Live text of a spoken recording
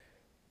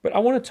But I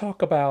want to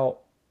talk about.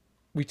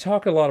 We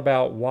talk a lot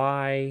about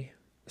why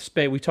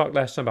Spain. We talked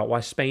last time about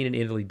why Spain and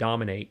Italy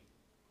dominate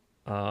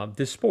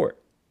this sport,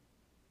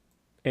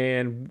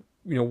 and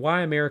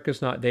why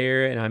America's not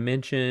there. And I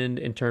mentioned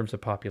in terms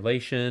of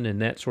population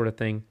and that sort of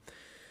thing.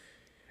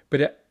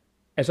 But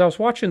as I was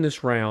watching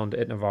this round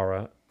at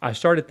Navarra, I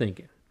started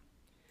thinking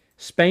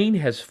Spain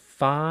has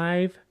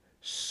 5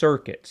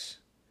 circuits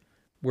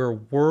where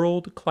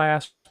world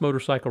class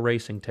motorcycle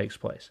racing takes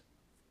place: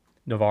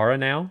 Navarra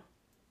now,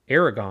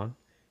 Aragon,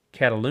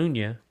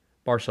 Catalonia,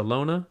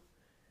 Barcelona,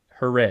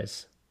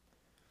 Jerez.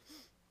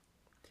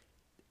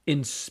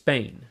 In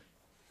Spain.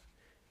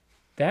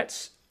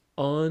 That's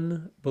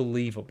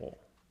unbelievable.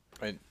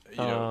 And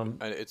Um,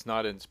 and it's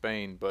not in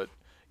Spain, but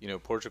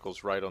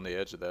Portugal's right on the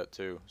edge of that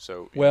too.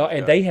 So well, you've and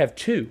got they have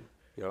two.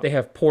 yeah. They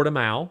have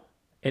Portimao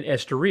and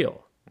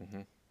Estoril.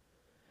 Hmm.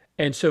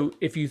 And so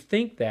if you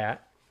think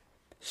that,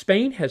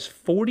 Spain has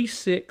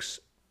 46,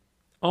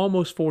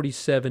 almost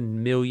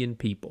 47 million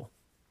people,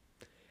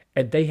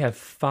 and they have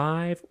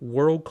 5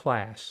 world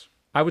class,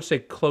 I would say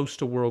close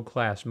to world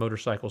class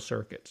motorcycle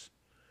circuits.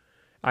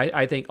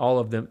 I think all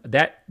of them,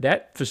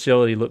 that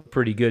facility looked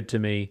pretty good to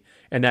me,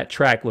 and that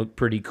track looked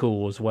pretty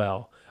cool as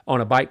well.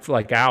 On a bike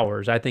like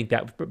ours, I think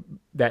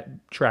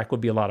that track would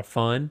be a lot of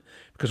fun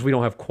because we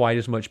don't have quite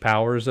as much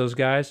power as those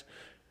guys.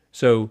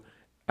 So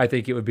I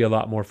think it would be a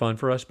lot more fun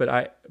for us. But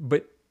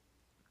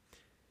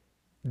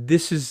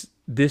this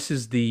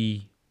is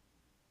the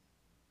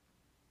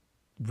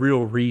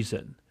real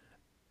reason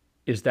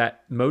is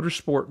that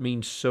motorsport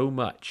means so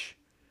much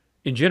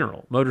in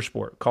general.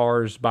 Motorsport,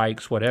 cars,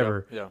 bikes, Yeah,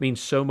 whatever, yeah.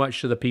 means so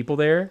much to the people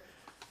there.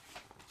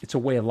 It's a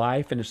way of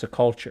life and it's a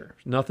culture.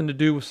 Nothing to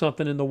do with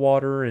something in the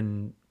water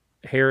and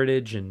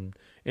heritage and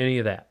any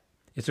of that.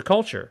 It's a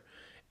culture.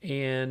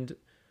 And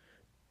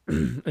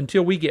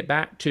until we get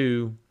back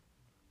to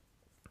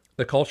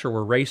the culture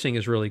where racing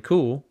is really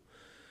cool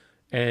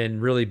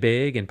and really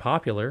big and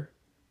popular,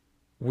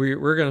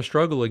 we're going to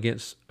struggle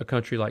against a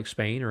country like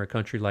Spain or a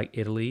country like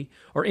Italy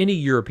or any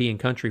European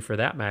country for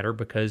that matter.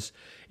 Because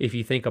if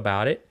you think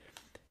about it,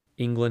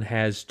 England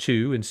has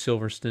two in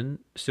Silverstone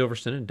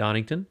and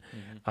Donington. Hmm.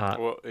 Uh,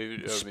 Well, I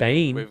mean,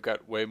 Spain, we've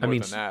got way I more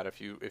mean, than that. If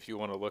you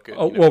want to look at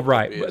oh well,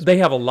 right. Olympias, They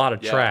have a lot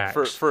of yeah,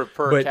 for tracks, for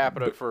per but,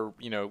 capita but for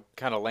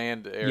kind of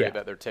land area yeah.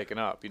 that they're taking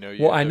up.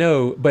 Well, I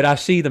know, but I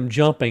see them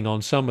jumping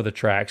on some of the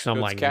tracks, and I'm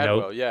it's like,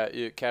 nope. Cadwell,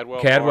 yeah,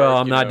 Cadwell Cadwell,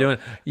 Park. I'm not doing.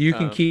 You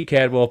can Um, keep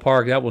Cadwell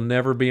Park. That will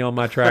never be on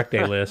my track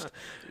day list.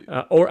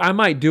 Or I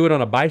might do it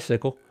on a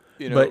bicycle,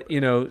 you know,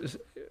 but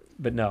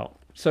but no.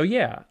 So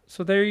yeah.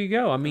 So there you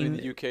go. I I mean mean,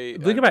 the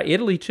UK. think about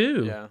Italy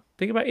too. Yeah,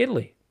 Think about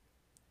Italy.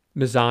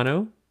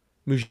 Misano,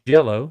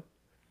 Mugello,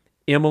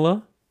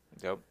 Imola.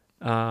 yep.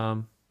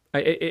 Um,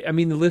 I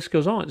mean, the list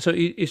goes on. So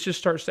it just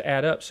starts to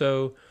add up.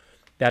 So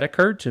that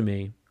occurred to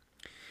me,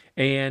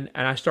 and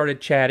I started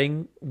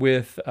chatting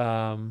with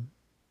our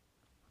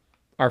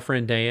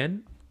friend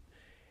Dan,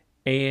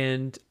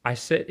 and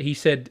he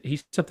said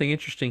something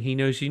interesting. He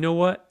knows, you know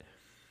what?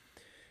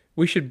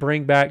 We should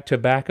bring back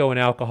tobacco and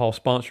alcohol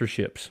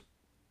sponsorships.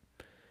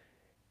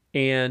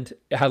 And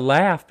I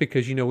laugh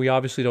because we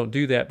obviously don't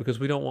do that because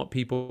we don't want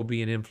people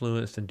being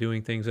influenced and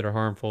doing things that are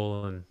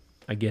harmful. And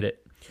I get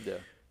it. Yeah.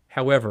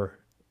 However,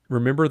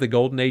 remember the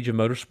golden age of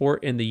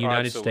motorsport in the Oh,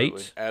 United absolutely,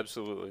 States?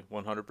 absolutely,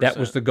 That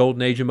was 100%. the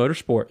golden age of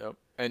motorsport Yep.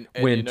 And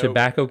when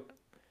tobacco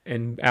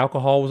and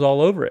alcohol was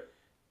all over it.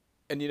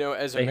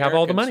 as They have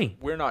all the Americans, money.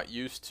 we're not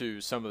used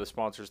to some of the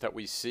sponsors that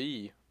we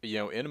see,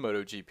 in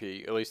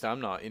MotoGP. At least I'm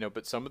not,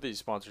 but some of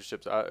these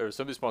sponsorships, or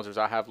some of these sponsors,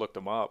 I have looked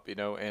them up,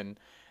 and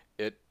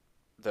it,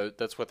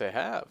 that's what they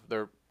have.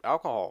 They're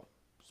alcohol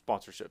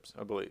sponsorships,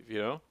 I believe.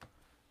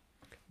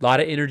 A lot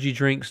of energy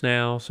drinks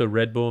now. So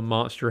Red Bull and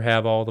Monster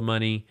have all the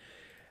money.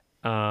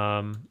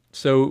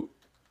 So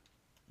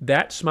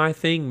that's my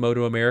thing,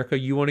 Moto America.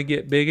 You want to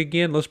get big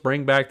again? Let's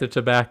bring back the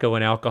tobacco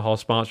and alcohol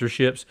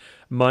sponsorships.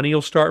 Money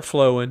will start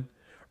flowing,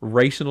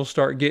 racing will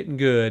start getting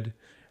good,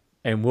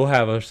 and we'll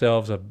have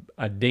ourselves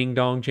a ding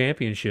dong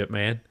championship,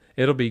 man.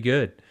 It'll be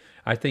good.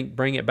 I think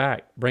bring it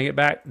back. Bring it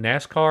back.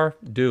 NASCAR,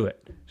 do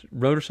it.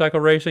 Motorcycle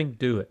racing,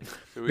 do it.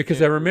 So we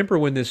Because I can't. remember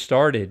when this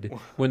started,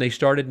 when they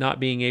started not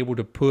being able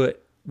to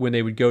put, when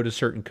they would go to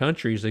certain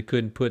countries, they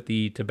couldn't put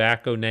the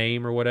tobacco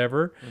name or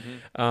whatever.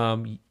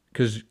 Hmm.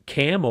 Because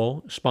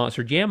Camel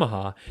sponsored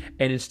Yamaha,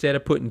 and instead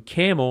of putting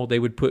Camel, they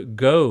would put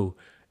Go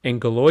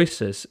and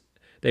Galoisis.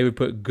 They would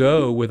put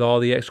Go with all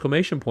the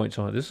exclamation points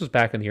on it. This was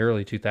back in the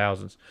early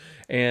 2000s,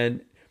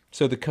 and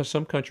so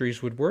some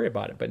countries would worry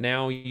about it, but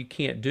now you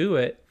can't do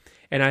it.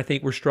 And I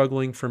think we're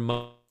struggling for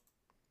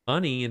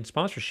money and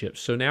sponsorships.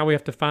 So now we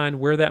have to find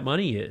where that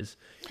money is,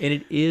 and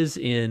it is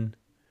in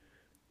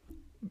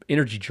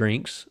energy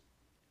drinks,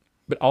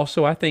 but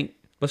also I think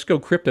let's go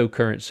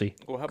cryptocurrency.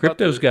 Well, how about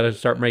Crypto's the got to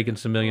start making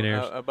some well,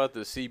 millionaires. how about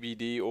the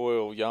CBD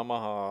oil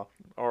Yamaha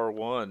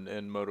R1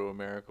 in Moto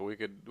America? We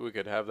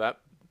could have that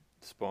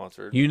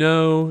sponsored.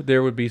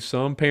 There would be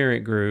some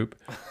parent group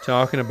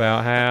talking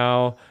about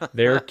how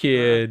their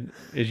kid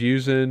is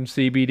using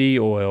CBD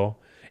oil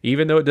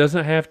even though it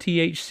doesn't have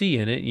THC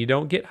in it, you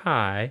don't get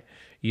high.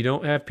 You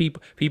don't have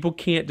people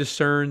can't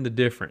discern the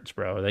difference,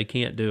 bro. They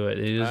can't do it.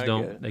 They just I get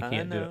don't. it. They I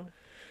can't do it. know.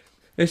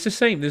 It's the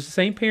same. There's the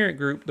same parent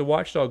group, the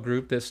Watchdog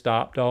group, that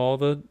stopped all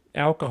the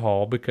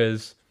alcohol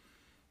because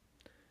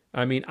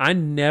I mean, I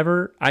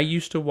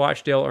used to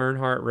watch Dale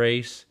Earnhardt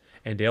race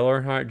and Dale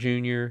Earnhardt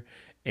Jr.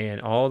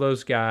 and all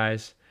those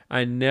guys.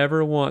 I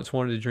never once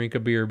wanted to drink a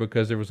beer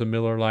because there was a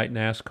Miller Lite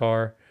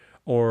NASCAR,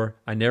 or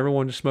I never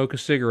wanted to smoke a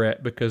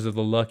cigarette because of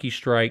the Lucky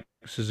Strike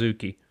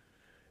Suzuki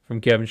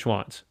from Kevin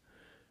Schwantz,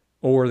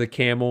 or the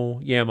Camel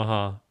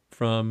Yamaha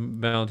from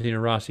Valentino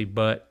Rossi.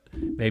 But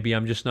maybe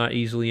I'm just not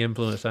easily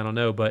influenced. I don't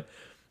know. But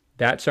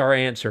that's our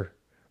answer.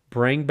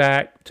 Bring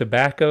back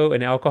tobacco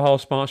and alcohol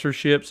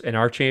sponsorships, and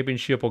our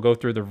championship will go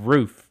through the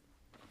roof.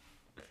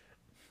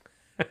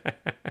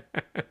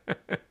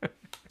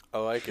 I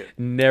like it.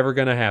 Never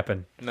going to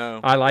happen.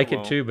 No, I like it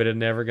won't. too, but it's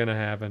never going to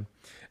happen.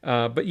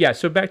 But yeah,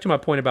 so back to my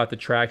point about the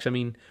tracks. I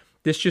mean,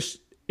 this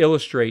just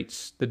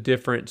illustrates the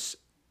difference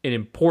in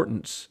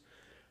importance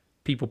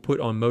people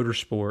put on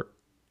motorsport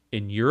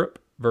in Europe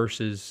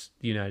versus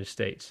the United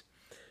States.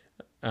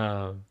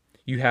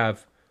 You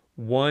have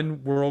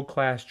one world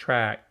class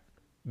track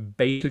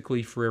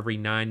basically for every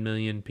 9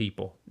 million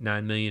people,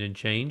 9 million and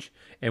change.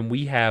 And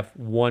we have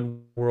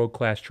one world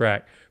class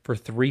track for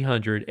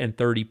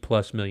 330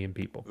 plus million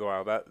people.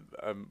 Wow,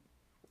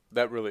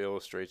 that really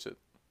illustrates it.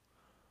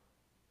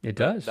 It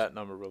does. That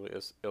number really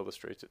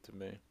illustrates it to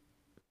me.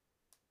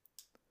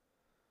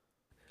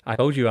 I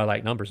told you I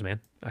like numbers, man.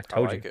 I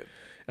told I like you.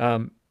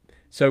 it.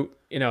 So,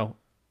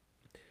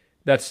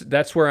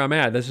 that's where I'm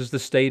at. This is the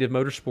state of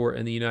motorsport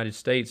in the United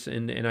States,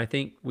 and I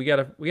think we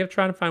gotta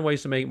try to find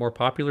ways to make it more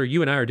popular.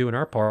 You and I are doing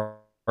our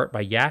part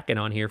by yakking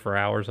on here for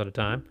hours at a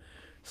time.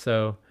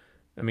 So,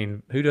 I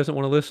mean, who doesn't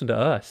want to listen to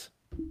us?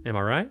 Am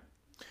I right?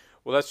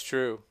 Well, that's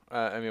true.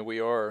 I mean, we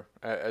are,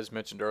 as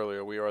mentioned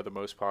earlier, we are the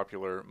most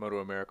popular Moto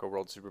America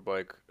World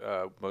Superbike,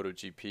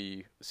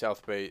 MotoGP,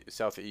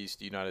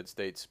 Southeast United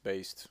States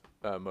based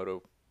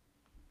moto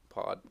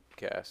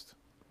podcast.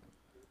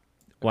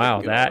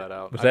 Wow, Get all that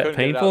out. was I that couldn't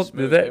get it out painful?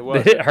 smooth. Did It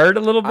was. it hurt a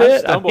little I bit?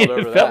 stumbled mean,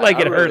 over it felt that. like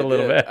I it hurt really a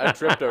little did. bit. I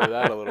tripped over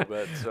that a little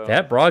bit. So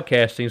That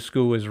broadcasting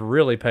school is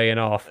really paying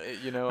off.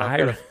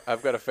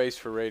 I've got a face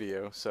for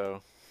radio,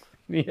 so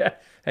Yeah.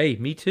 Hey,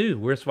 me too.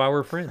 That's why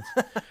we're friends.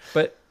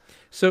 But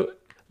so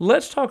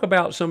let's talk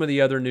about some of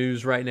the other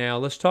news right now.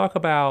 Let's talk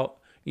about,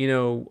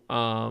 Vinales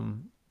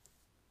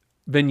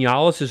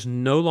is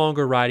no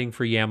longer riding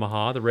for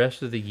Yamaha the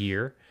rest of the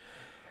year.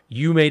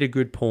 You made a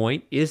good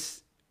point.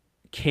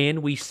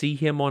 Can we see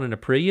him on an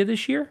Aprilia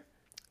this year?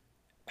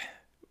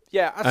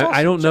 yeah.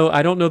 I don't know.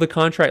 I don't know the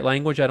contract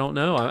language. I don't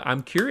know.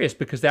 I'm curious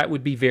because that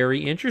would be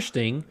very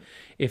interesting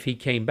if he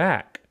came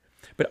back.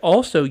 But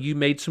also, you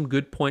made some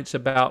good points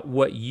about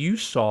what you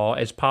saw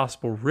as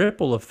possible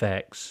ripple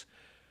effects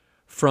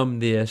from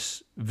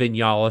this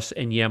Vinales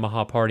and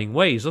Yamaha parting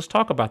ways. Let's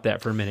talk about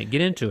that for a minute.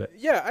 Get into it.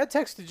 Yeah, I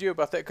texted you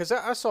about that because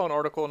I saw an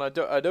article and I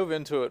dove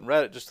into it and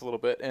read it just a little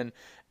bit, and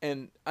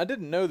I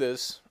didn't know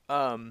this,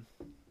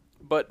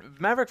 but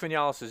Maverick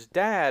Vinales'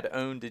 dad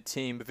owned a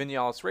team,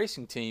 Vinales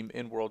Racing Team,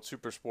 in World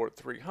Supersport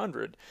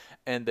 300,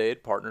 and they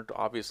had partnered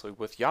obviously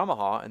with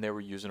Yamaha, and they were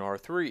using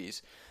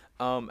R3s.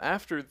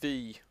 After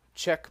the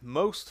Czech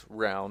Most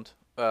round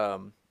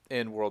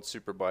in World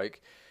Superbike,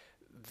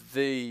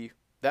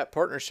 that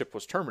partnership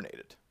was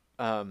terminated,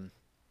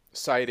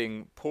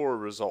 citing poor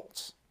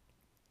results.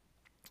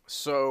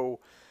 So,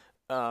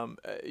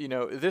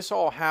 this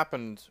all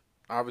happened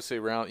obviously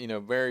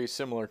around, very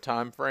similar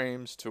time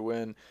frames to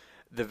when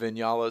the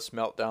Vinales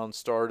meltdown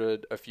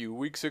started a few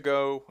weeks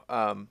ago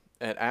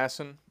at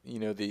Assen.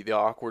 The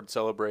awkward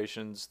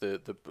celebrations, the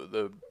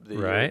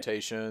Right.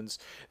 irritations,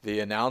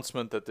 the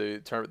announcement that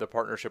the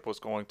partnership was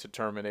going to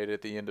terminate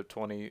at the end of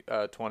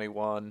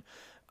 2021.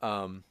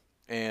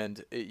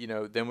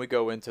 Then we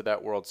go into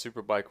that World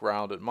Superbike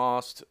round at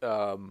Most.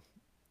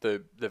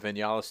 The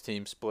Vinales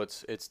team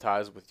splits its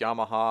ties with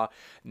Yamaha.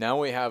 Now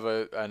we have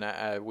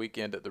a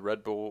weekend at the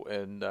Red Bull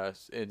in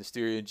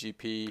Styrian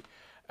GP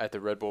at the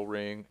Red Bull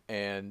Ring,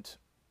 and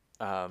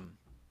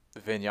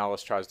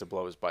Vinales tries to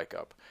blow his bike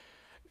up,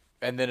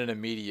 and then an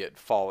immediate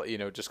fall.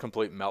 Just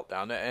complete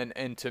meltdown.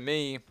 And to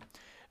me,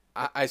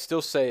 I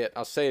still say it.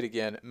 I'll say it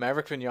again.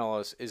 Maverick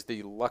Vinales is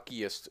the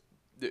luckiest.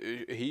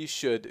 He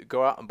should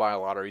go out and buy a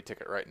lottery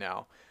ticket right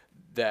now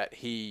that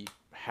he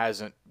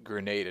hasn't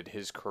grenaded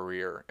his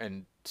career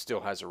and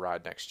still has a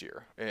ride next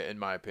year, in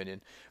my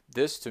opinion.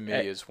 This, to me,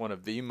 is one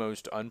of the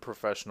most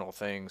unprofessional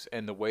things,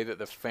 and the way that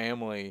the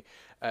family,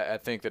 I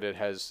think that it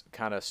has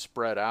kind of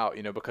spread out,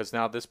 because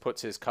now this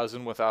puts his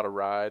cousin without a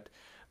ride.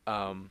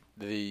 The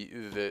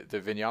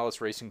Vinales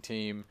Racing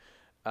Team,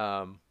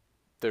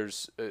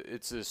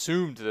 it's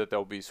assumed that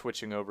they'll be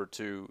switching over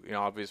to,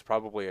 obviously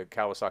probably a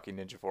Kawasaki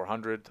Ninja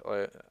 400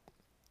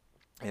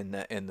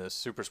 in the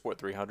Super Sport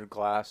 300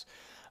 class.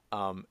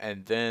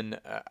 And then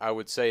I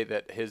would say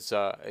that his,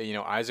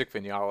 Isaac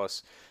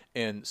Vinales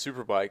in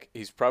Superbike,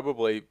 he's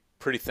probably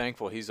pretty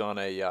thankful he's on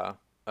a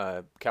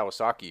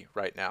Kawasaki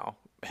right now,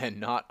 and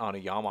not on a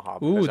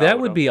Yamaha, Ooh, because I that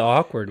would would be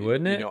awkward,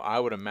 wouldn't you it? know, I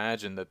would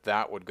imagine that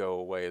that would go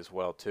away as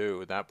well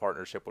too. That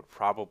partnership would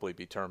probably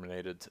be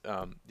terminated,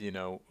 you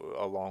know,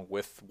 along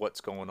with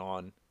what's going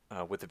on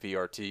with the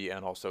VRT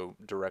and also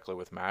directly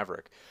with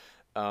Maverick.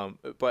 Um,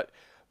 but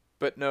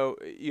but no,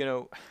 you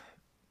know,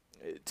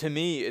 to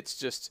me,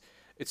 it's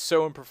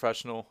so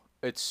unprofessional.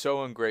 It's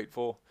so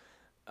ungrateful.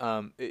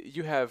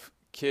 You have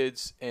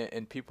kids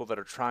and people that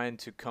are trying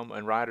to come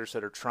and riders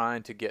that are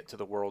trying to get to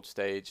the world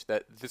stage,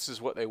 that this is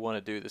what they want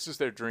to do. This is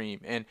their dream.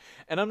 And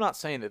I'm not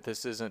saying that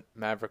this isn't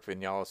Maverick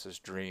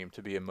Vinales' dream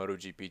to be a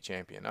MotoGP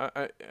champion.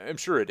 I'm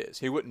sure it is.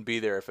 He wouldn't be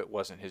there if it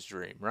wasn't his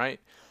dream, right?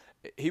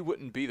 He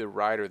wouldn't be the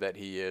rider that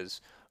he is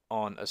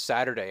on a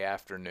Saturday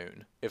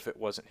afternoon if it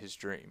wasn't his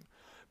dream.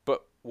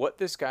 But what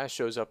this guy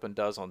shows up and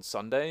does on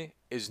Sunday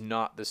is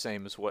not the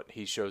same as what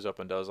he shows up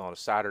and does on a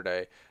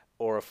Saturday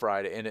or a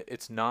Friday, and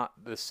it's not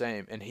the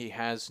same. And he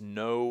has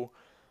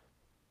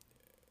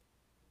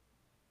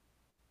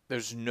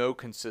there's no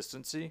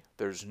consistency.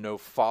 There's no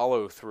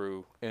follow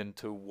through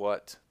into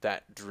what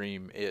that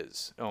dream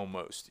is.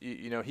 Almost,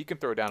 you know, he can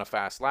throw down a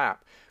fast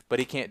lap, but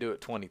he can't do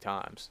it 20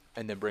 times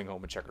and then bring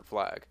home a checkered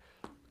flag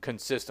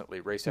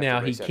consistently, race after Now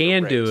he race after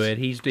can race. do it.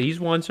 He's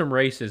won some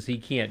races. He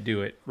can't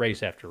do it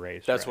race after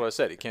race. That's right. what I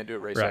said. He can't do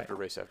it race Right. after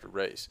race after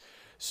race.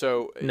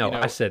 So No, you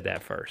know, I said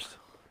that first.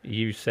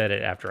 You said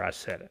it after I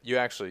said it. you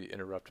actually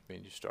interrupted me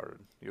and you started.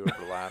 You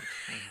overlapped.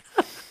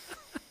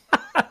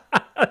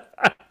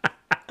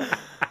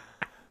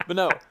 But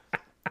no.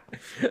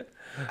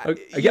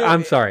 You know,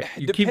 I'm sorry.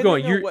 You keep depending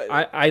going. on what-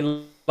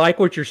 I like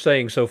what you're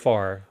saying so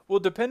far. Well,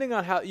 depending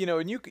on how, you know,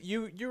 and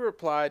you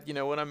replied, you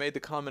know, when I made the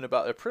comment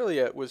about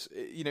Aprilia, it was,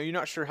 you know, you're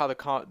not sure how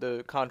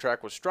the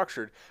contract was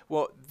structured.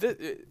 Well,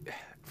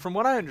 from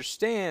what I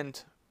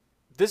understand,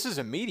 this is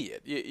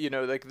immediate. You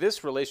know, like,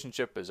 this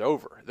relationship is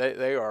over.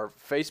 They are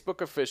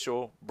Facebook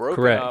official, broken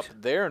Correct. up.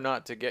 They're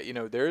not to get, you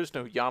know, there is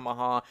no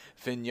Yamaha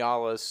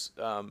Vinales,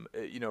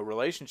 you know,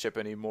 relationship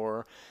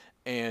anymore.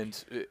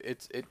 And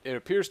it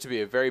appears to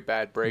be a very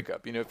bad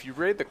breakup. You know, if you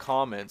read the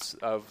comments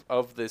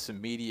of this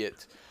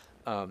immediate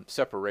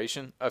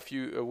separation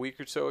a week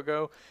or so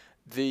ago,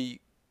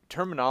 the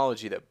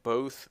terminology that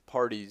both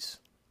parties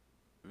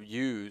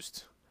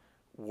used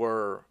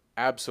were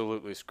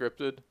absolutely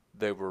scripted.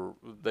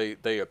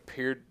 They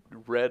appeared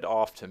read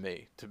off to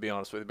me, to be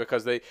honest with you,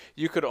 because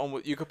you could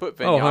put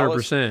Vinales,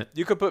 100%.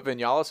 you could put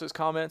Vinales'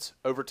 comments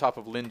over top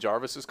of Lynn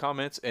Jarvis's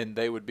comments, and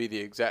they would be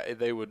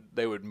they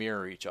would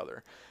mirror each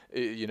other,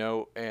 you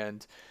know.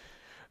 And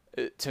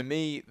to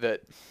me,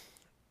 that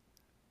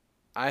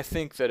I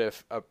think that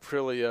if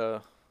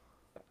Aprilia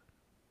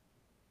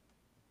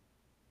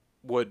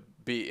would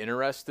be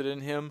interested in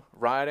him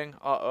riding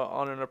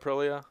on an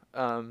Aprilia,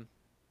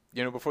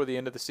 you know, before the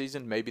end of the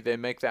season, maybe they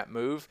make that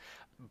move.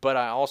 But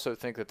I also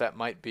think that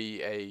might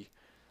be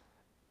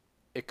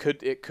it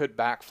could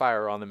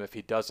backfire on them if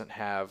he doesn't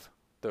have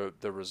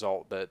the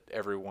result that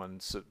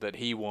that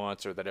he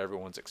wants or that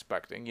everyone's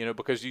expecting. You know,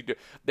 because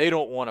they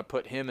don't want to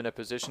put him in a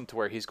position to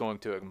where he's going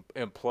to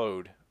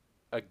implode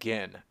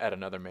again at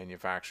another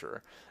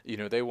manufacturer. You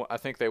know, I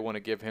think they want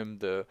to give him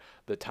the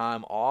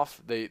time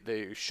off.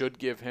 They should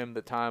give him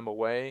the time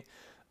away.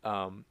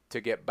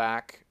 To get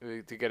back,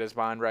 to get his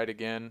mind right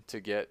again, to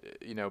get,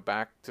 you know,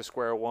 back to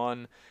square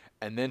one,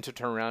 and then to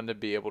turn around and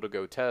be able to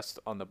go test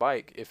on the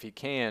bike if he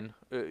can,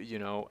 you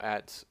know,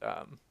 at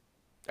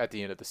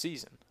the end of the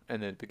season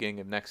and then beginning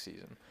of next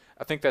season.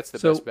 I think that's the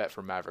best bet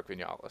for Maverick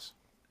Vinales.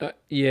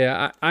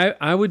 Yeah,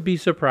 I would be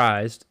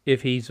surprised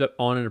if he's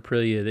on an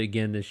Aprilia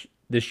again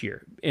this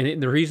year.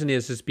 And the reason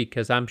is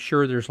because I'm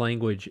sure there's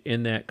language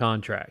in that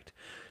contract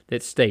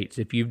that states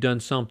if you've done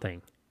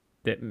something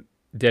that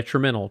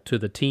detrimental to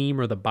the team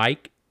or the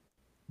bike,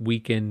 we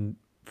can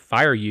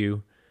fire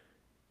you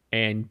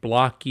and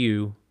block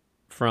you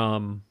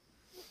from,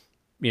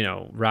 you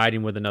know,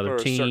 riding with another For a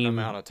team. certain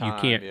amount of time.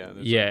 You can't.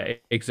 Yeah,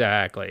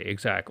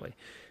 Exactly.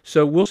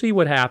 So we'll see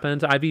what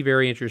happens. I'd be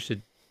very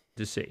interested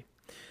to see.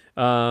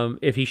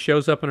 If he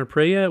shows up in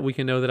Aprilia, we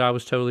can know that I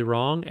was totally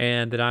wrong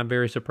and that I'm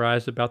very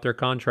surprised about their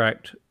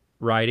contract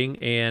writing,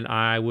 and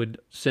I would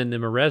send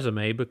them a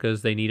resume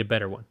because they need a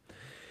better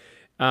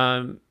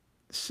one.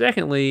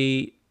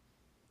 Secondly,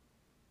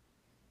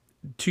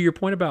 to your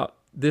point about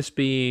this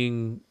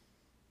being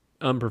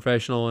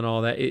unprofessional and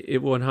all that,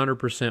 it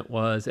 100%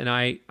 was. And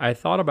I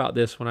thought about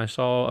this when I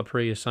saw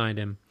Aprilia signed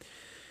him.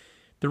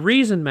 The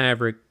reason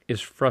Maverick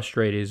is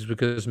frustrated is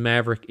because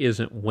Maverick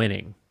isn't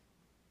winning.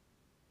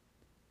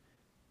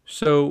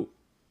 So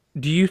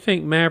do you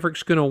think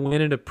Maverick's going to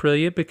win at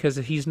Aprilia? Because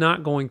if he's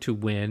not going to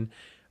win,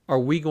 are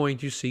we going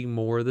to see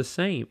more of the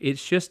same?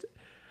 It's just,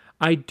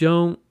 at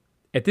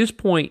this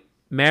point,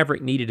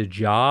 Maverick needed a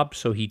job,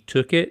 so he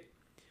took it.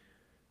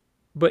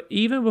 But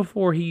even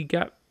before he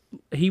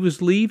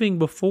was leaving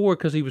before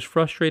because he was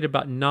frustrated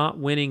about not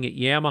winning at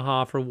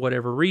Yamaha for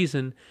whatever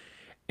reason.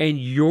 And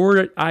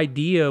your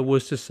idea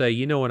was to say,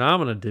 you know what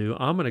I'm going to do?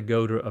 I'm going to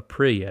go to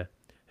Aprilia,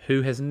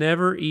 who has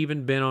never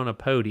even been on a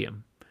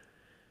podium.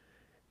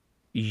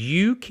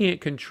 You can't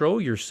control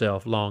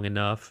yourself long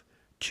enough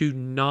to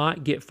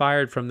not get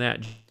fired from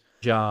that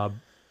job,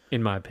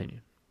 in my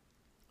opinion.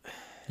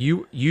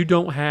 You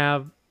don't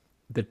have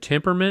the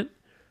temperament,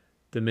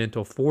 the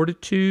mental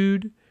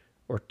fortitude,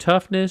 or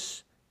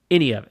toughness,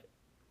 any of it.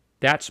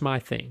 That's my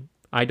thing.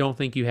 I don't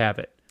think you have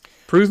it.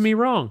 Prove me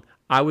wrong.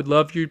 I would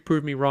love you to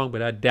prove me wrong,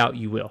 but I doubt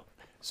you will.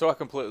 So I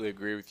completely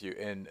agree with you,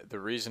 and the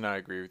reason I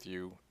agree with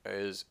you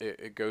is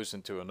it goes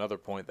into another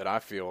point that I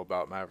feel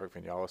about Maverick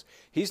Vinales.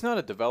 He's not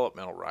a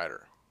developmental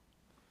rider.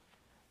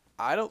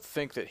 I don't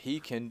think that he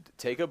can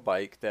take a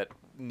bike that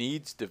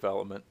needs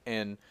development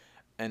and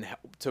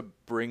help to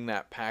bring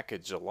that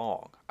package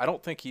along. I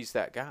don't think he's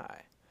that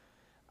guy.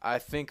 I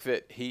think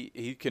that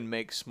he can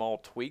make small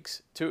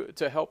tweaks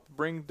to help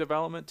bring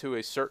development to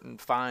a certain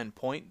fine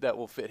point that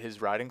will fit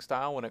his riding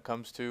style when it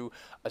comes to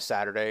a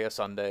Saturday, a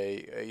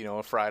Sunday,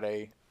 a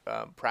Friday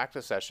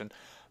practice session.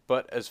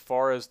 But as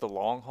far as the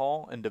long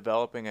haul and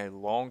developing a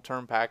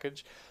long-term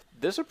package,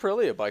 this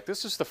Aprilia bike,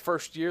 this is the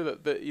first year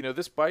that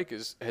this bike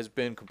has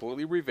been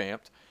completely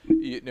revamped.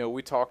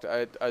 We talked.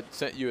 I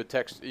sent you a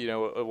text,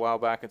 a while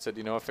back and said,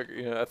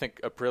 I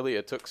think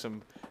Aprilia took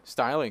some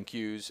styling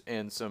cues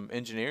and some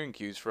engineering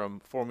cues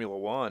from Formula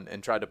One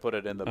and tried to put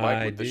it in the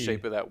bike with the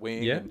shape of that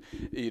wing. Yeah.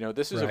 And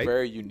this is a Right.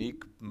 very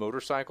unique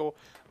motorcycle.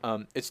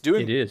 It's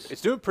doing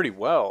pretty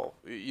well.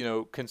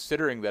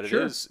 Considering that it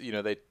Sure. is.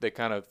 They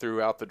kind of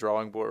threw out the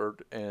drawing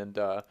board and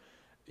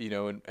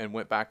and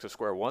went back to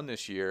square one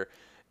this year.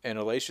 And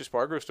Alicia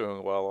Spargo's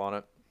doing well on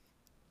it.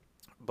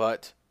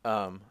 But,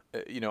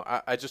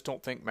 I just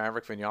don't think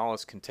Maverick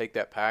Vinales can take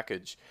that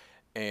package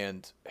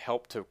and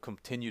help to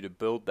continue to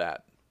build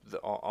that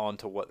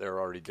onto what they're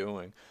already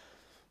doing.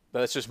 But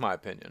that's just my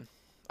opinion.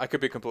 I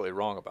could be completely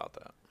wrong about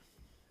that.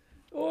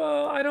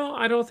 Well,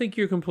 I don't think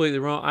you're completely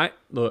wrong.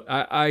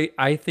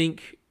 I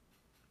think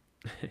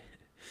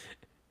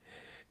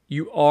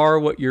you are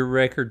what your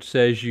record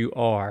says you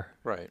are.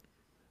 Right.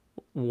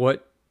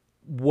 What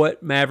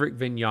Maverick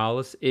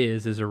Vinales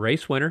is a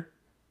race winner,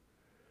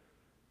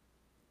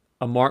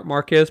 a Marc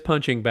Marquez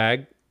punching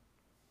bag,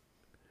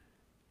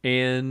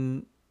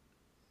 and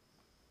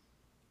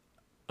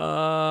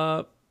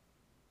a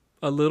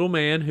little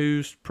man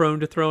who's prone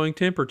to throwing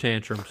temper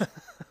tantrums.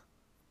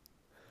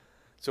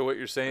 So what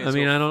you're saying is I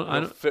he'll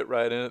don't fit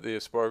right in at the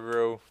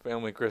Espargaro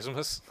family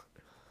Christmas?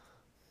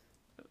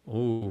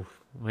 Oh,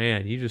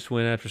 man, you just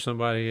went after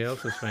somebody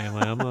else's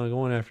family. I'm not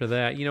going after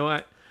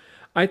that.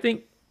 I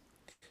think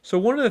so.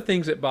 One of the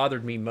things that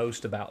bothered me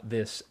most about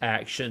this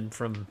action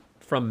from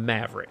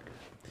Maverick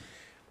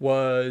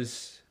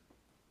was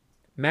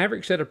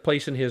Maverick's at a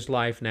place in his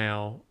life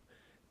now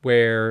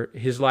where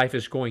his life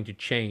is going to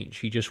change.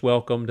 He just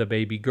welcomed a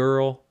baby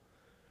girl.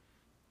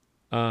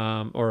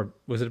 Or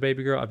was it a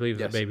baby girl? I believe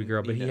it was a baby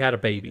girl, but he had a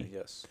baby.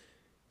 Yes.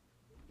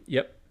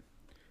 Yep.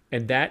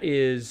 And that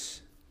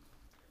is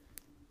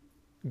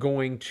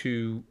going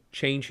to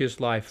change his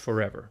life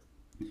forever.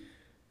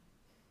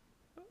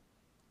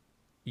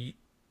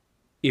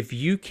 If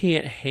you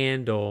can't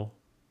handle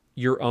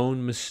your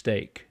own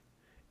mistake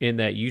in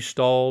that you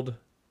stalled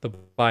the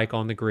bike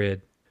on the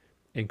grid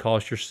and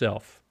caused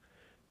yourself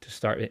to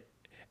start it,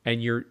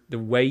 and the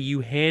way you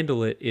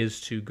handle it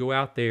is to go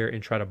out there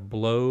and try to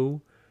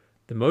blow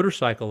the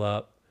motorcycle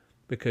up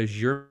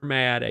because you're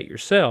mad at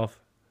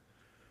yourself,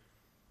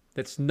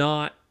 that's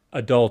not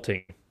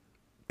adulting,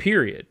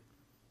 period.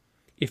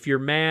 If you're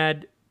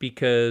mad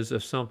because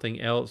of something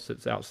else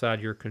that's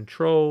outside your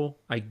control,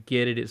 I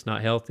get it. It's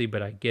not healthy,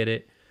 but I get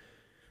it.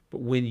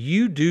 But when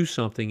you do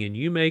something and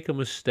you make a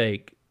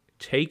mistake,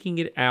 taking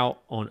it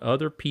out on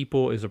other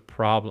people is a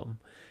problem.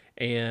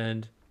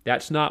 And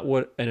that's not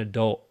what an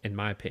adult, in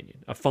my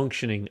opinion, a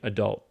functioning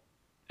adult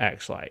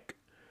acts like.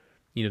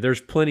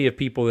 There's plenty of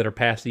people that are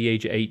past the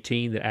age of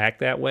 18 that act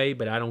that way,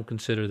 but I don't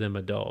consider them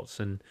adults,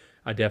 and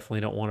I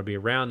definitely don't want to be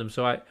around them.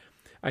 So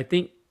I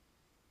think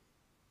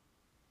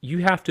you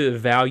have to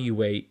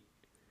evaluate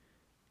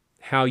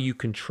how you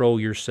control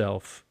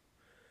yourself,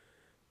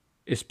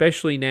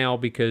 especially now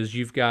because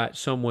you've got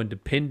someone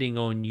depending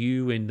on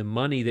you and the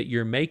money that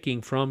you're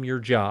making from your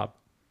job.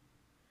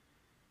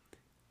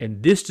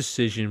 And this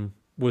decision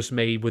was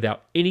made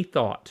without any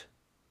thought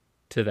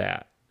to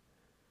that.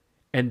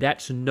 And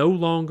that's no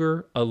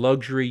longer a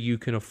luxury you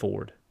can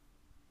afford.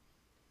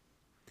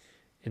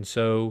 And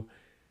so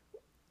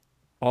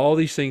all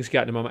these things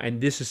got into my mind.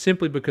 And this is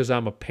simply because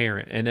I'm a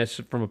parent. And that's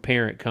from a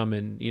parent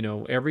coming,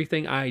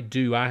 everything I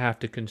do, I have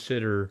to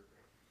consider,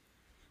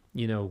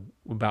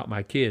 about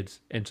my kids.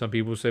 And some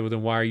people say, well,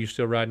 then why are you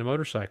still riding a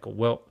motorcycle?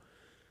 Well,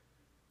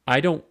 I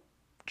don't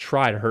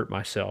try to hurt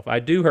myself. I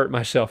do hurt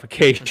myself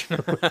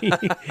occasionally,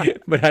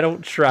 but I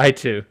don't try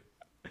to.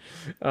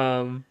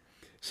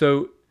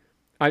 So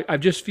I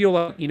just feel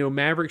like,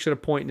 Maverick's at a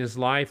point in his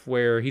life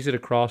where he's at a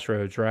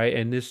crossroads, right?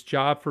 And this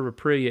job for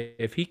Aprilia,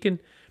 if he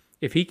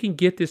can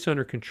get this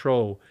under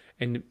control,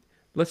 and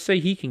let's say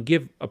he can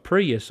give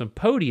Aprilia some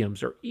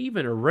podiums or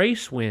even a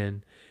race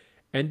win,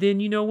 and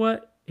then you know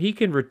what? He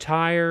can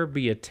retire,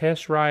 be a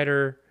test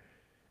rider,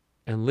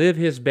 and live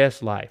his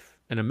best life,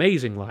 an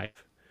amazing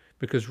life.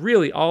 Because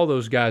really all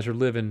those guys are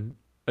living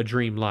a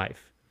dream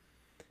life.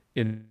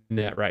 in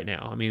that right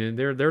now. I mean,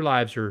 their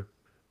lives are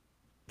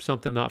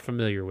something I'm not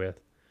familiar with,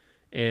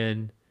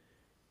 and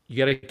you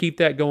got to keep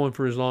that going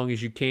for as long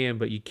as you can.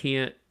 But you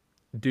can't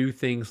do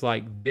things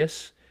like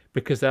this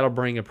because that'll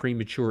bring a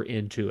premature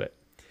end to it,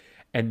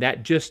 and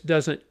that just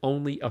doesn't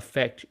only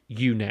affect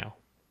you now.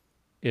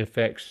 It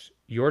affects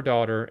your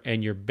daughter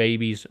and your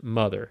baby's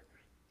mother,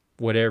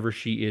 whatever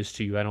she is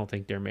to you. I don't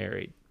think they're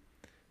married.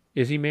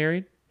 Is he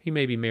married? He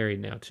may be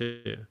married now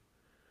too.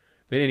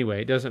 But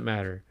anyway, it doesn't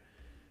matter.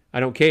 I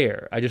don't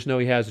care. I just know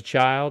he has a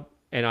child,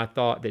 and I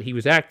thought that he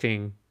was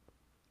acting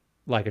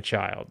like a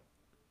child.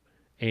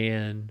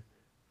 And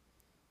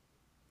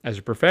as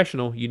a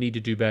professional, you need to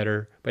do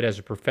better. But as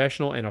a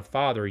professional and a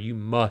father, you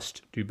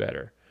must do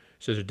better.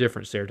 So there's a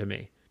difference there to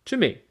me. To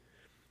me.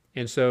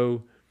 And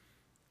so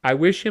I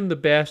wish him the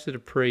best at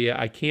Aprilia.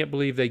 I can't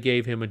believe they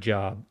gave him a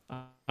job.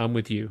 I'm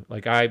with you.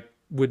 Like, I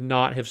would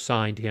not have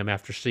signed him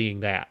after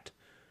seeing that.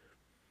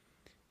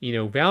 You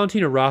know,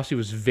 Valentino Rossi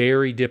was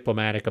very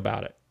diplomatic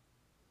about it.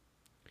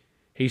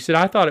 He said,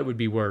 I thought it would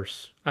be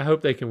worse. I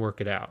hope they can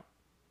work it out.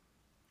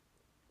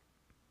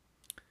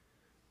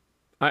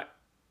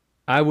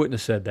 I wouldn't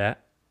have said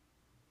that.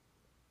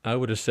 I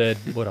would have said,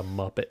 what a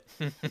muppet.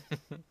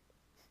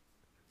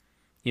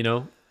 You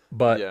know?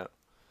 But Yeah.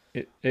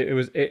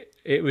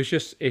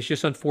 it's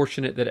just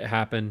unfortunate that it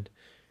happened.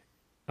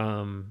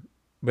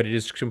 But it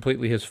is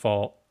completely his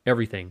fault.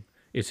 Everything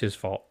is his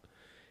fault.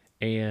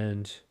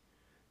 And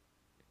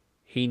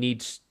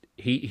he's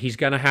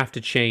going to have to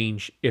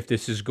change if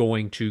this is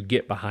going to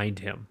get behind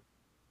him.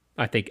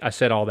 I think I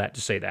said all that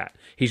to say that.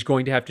 He's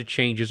going to have to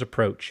change his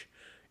approach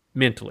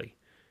mentally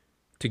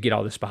to get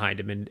all this behind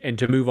him and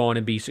to move on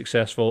and be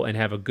successful and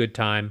have a good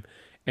time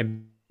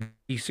and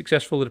be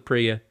successful at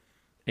Aprilia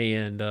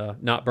and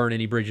not burn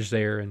any bridges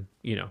there. And,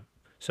 you know,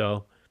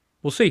 so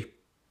we'll see.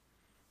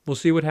 We'll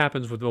see what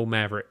happens with old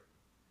Maverick.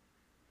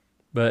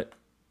 But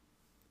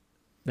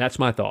that's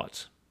my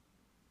thoughts.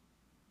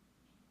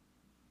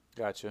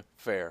 Gotcha.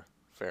 Fair.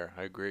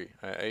 I agree.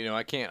 I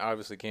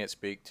obviously can't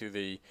speak to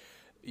the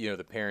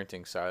the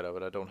parenting side of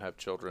it. I don't have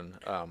children.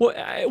 Well,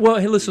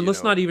 hey, listen.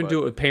 Let's not even but do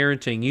it with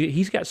parenting.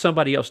 He's got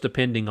somebody else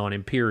depending on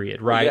him.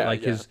 Period. Right? yeah,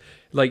 Like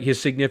yeah.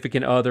 his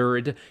significant other.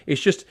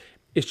 It's just.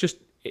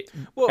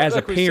 Well, As a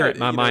like we parent, said,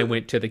 my mind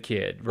went to the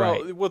kid.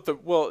 Right? Like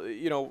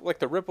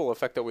the ripple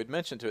effect that we'd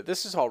mentioned to it.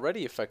 This has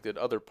already affected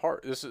other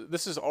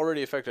This has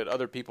already affected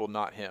other people,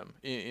 not him.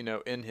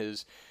 In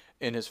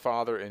his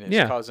father and his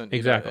Yeah. cousin.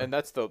 Exactly. And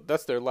that's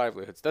their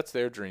livelihoods. That's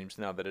their dreams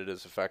now that it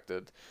is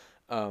affected.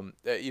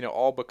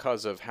 All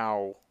because of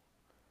how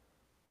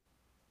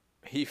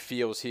he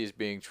feels he's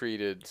being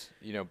treated,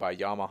 by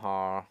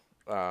Yamaha,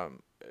 I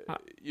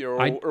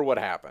or what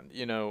happened,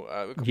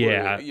 Yeah,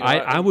 completely,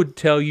 I would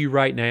tell you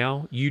right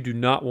now, you do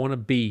not want to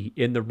be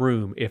in the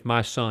room if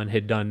my son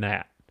had done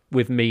that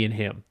with me and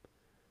him.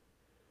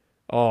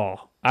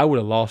 Oh, I would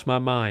have lost my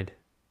mind.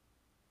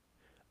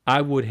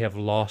 I would have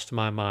lost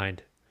my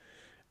mind.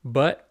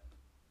 But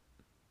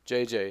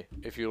JJ,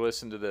 if you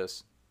listen to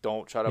this,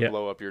 don't try to yeah,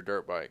 blow up your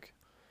dirt bike.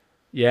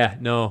 yeah,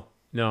 no,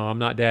 I'm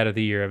not dad of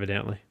the year,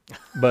 evidently.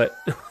 But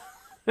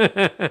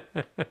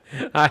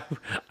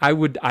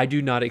I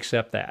do not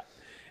accept that,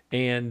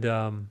 and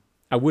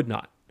I would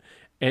not,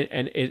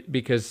 and it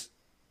because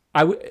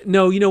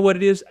no, you know what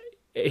it is.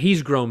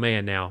 He's a grown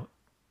man now.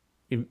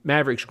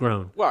 Maverick's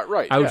grown.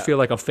 Right, I would yeah. feel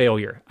like a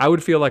failure. I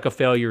would feel like a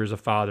failure as a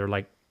father.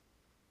 Like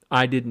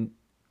I didn't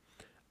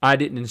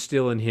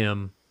instill in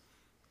him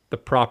the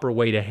proper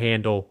way to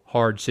handle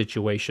hard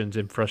situations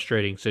and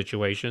frustrating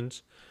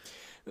situations.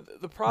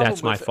 The problem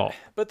That's my fault.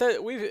 But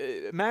that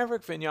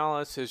Maverick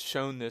Vinales has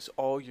shown this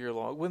all year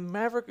long. When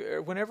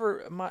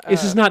whenever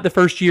This is not the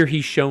first year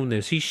he's shown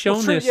this. He's well,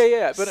 shown true, this.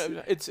 yeah,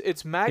 but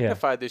it's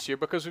magnified this year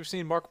because we've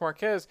seen Mark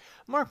Marquez.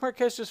 Mark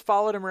Marquez just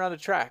followed him around the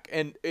track,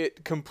 and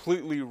it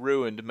completely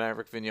ruined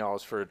Maverick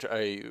Vinales for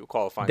a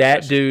qualifying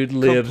That session. dude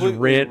lives Completely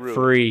rent ruined.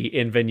 free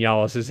in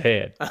Vinales'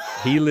 head.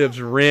 He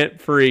lives rent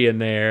free in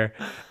there.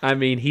 I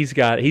mean, he's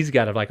got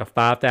like a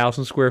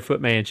 5,000 square foot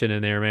mansion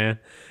in there, man.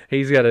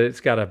 It's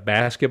got a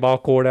basketball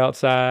court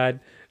outside,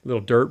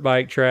 little dirt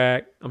bike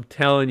track. I'm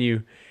telling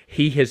you,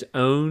 he has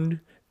owned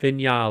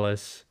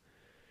Vinales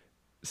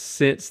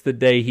since the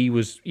day he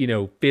was,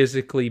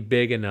 physically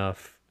big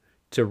enough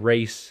to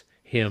race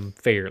him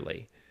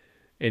fairly.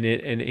 And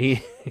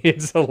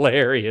it's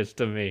hilarious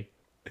to me.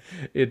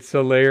 It's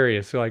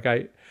hilarious. Like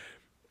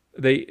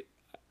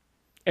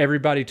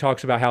everybody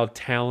talks about how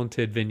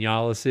talented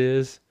Vinales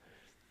is.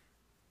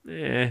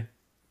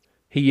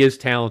 He is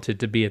talented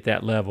to be at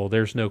that level.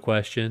 There's no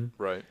question.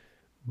 Right.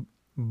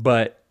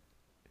 But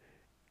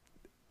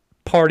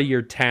part of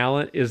your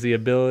talent is the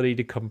ability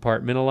to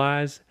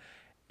compartmentalize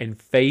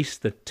and face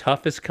the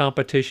toughest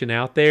competition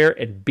out there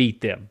and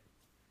beat them.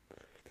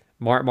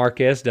 Marc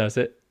Marquez does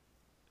it.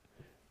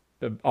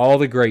 All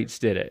the greats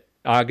did it.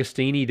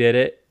 Agostini did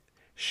it.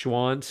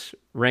 Schwantz,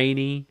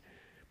 Rainey,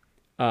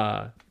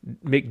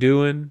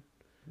 McDowan.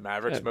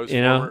 Maverick's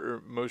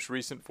most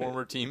recent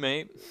former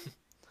teammate.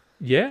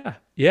 Yeah.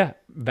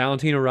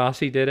 Valentino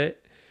Rossi did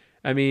it.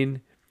 I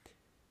mean,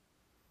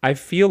 I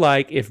feel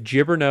like if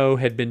Gibberno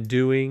had been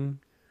doing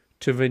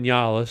to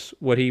Vinales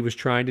what he was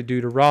trying to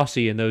do to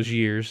Rossi in those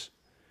years,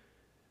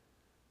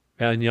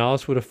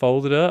 Vinales would have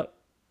folded up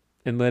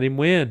and let him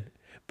win.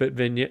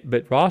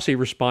 But Rossi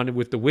responded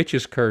with the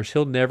witch's curse.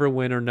 He'll never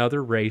win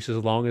another race as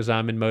long as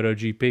I'm in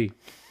MotoGP.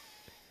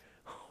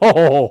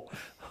 Oh,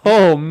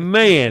 oh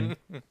man.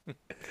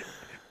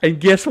 And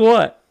guess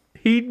what?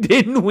 He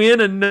didn't win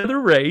another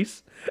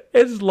race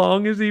as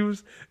long as he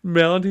was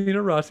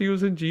Valentino Rossi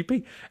was in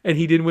GP, and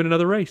he didn't win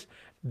another race.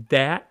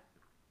 That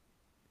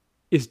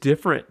is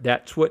different.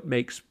 That's what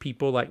makes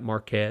people like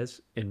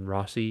Marquez and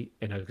Rossi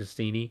and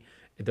Agostini,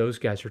 those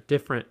guys are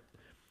different.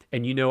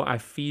 And I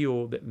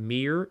feel that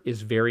Mir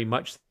is very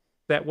much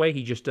that way.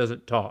 He just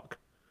doesn't talk.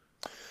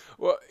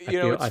 Well,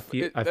 I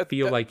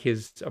feel like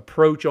his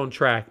approach on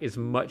track is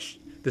much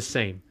the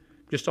same.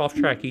 Just off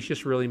track, he's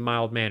just really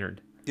mild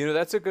mannered.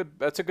 That's a good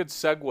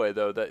segue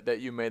though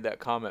that you made that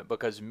comment,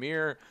 because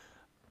Mir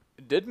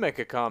did make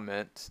a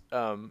comment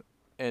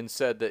and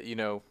said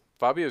that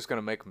Fabio's going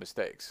to make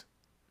mistakes.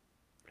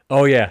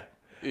 Oh yeah,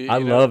 I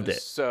loved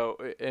it. So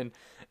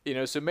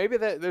so maybe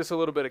that there's a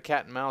little bit of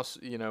cat and mouse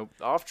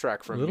off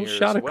track from a little Mir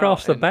shot as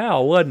across well. the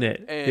bow, wasn't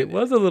it? It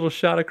was a little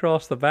shot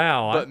across the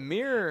bow. But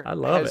Mir, I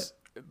love it.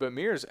 But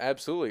Mir's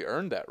absolutely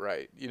earned that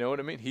right. You know what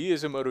I mean? He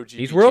is a MotoGP.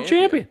 He's world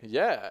champion.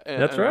 Yeah,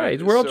 that's right.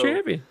 He's world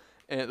champion.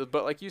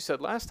 But like you said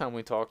last time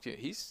we talked,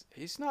 he's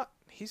not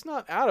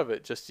out of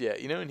it just yet.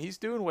 And he's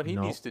doing what he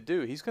needs to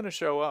do. He's going to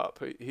show up.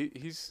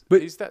 He's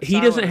that. He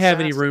doesn't have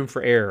assassin. any room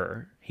for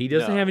error. He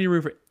doesn't have any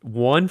room for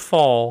one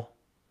fall,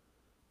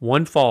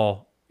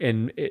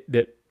 and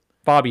that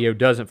Fabio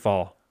doesn't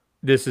fall.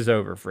 This is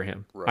over for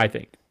him. Right. I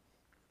think.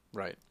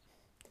 Right.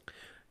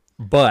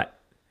 But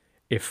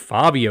if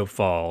Fabio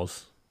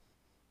falls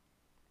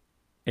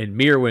and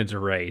Mir wins a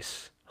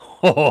race,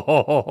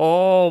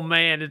 oh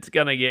man, it's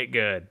gonna get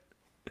good.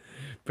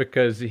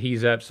 Because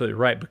he's absolutely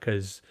right.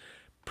 Because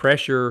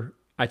pressure,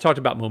 I talked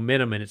about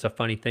momentum, and it's a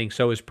funny thing.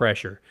 So is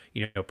pressure.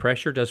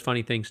 Pressure does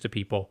funny things to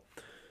people.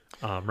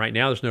 Right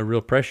now, there's no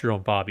real pressure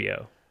on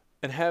Fabio.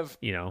 And has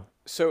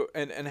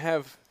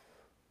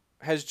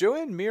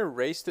Joan Mir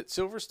raced at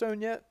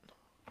Silverstone yet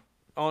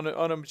on a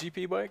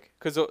GP bike?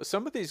 Because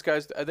some of these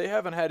guys, they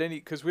haven't had any.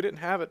 Because we didn't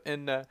have it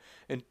in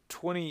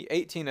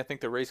 2018. I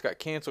think the race got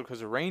canceled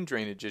because of rain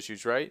drainage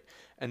issues, right?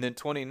 And then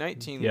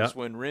 2019 was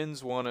when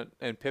Rins won it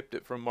and pipped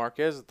it from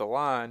Marquez at the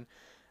line.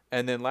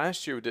 And then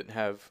last year we didn't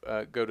have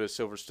go to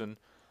Silverstone.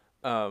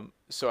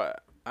 So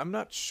I'm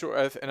not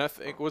sure. And I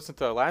think wasn't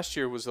the last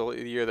year was the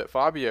year that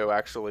Fabio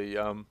actually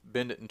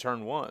bent it in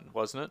turn one,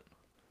 wasn't it?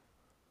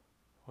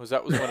 Was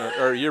when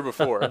or a year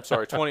before? I'm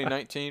sorry,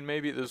 2019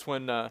 maybe. It was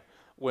when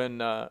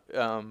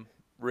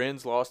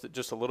Rins lost it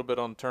just a little bit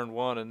on turn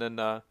one, and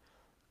then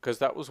because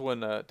that was when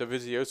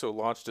Dovizioso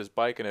launched his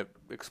bike and it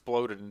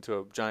exploded into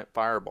a giant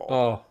fireball.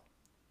 Oh,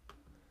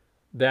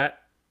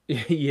 that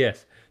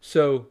yes.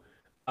 So,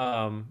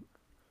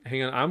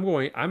 hang on.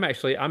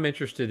 I'm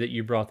interested that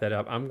you brought that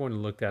up. I'm going to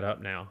look that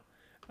up now.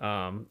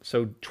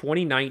 So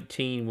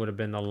 2019 would have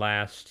been the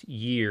last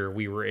year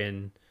we were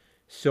in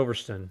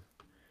Silverstone,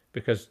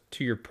 because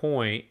to your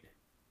point,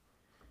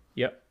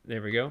 yep,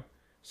 there we go.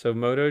 So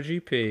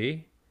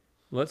MotoGP,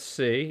 let's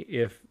see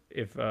if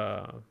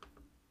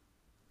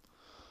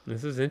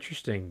this is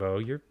interesting, Bo.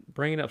 You're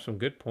bringing up some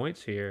good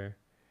points here.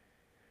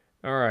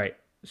 All right,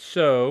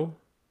 so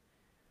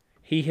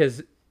he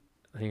has.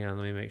 Hang on,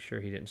 let me make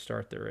sure he didn't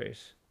start the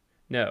race.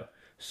 No,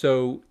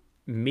 so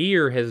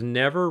Mir has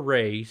never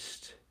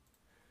raced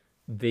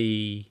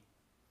the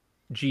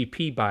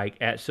GP bike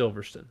at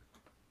Silverstone.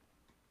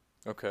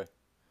 Okay.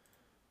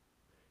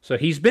 So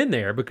he's been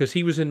there because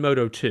he was in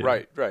Moto 2.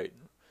 Right.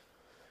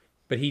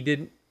 But he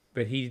didn't.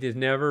 But he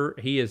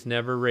has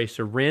never raced.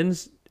 So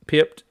Rins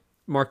pipped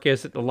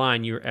Marquez at the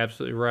line. You're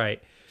absolutely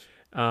right.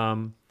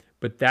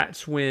 But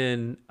that's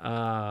when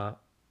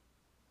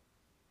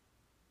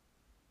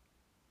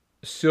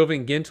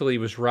Sylvain Gintoli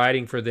was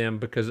riding for them,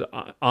 because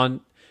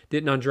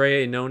didn't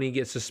Andrea Iannone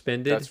get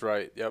suspended? That's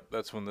right. Yep.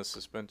 That's when the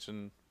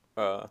suspension.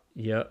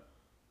 Yep.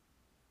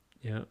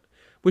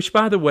 Which,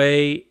 by the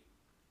way,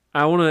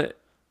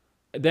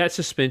 that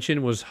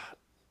suspension was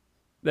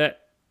that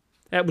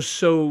was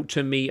so,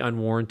 to me,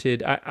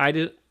 unwarranted.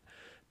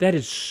 That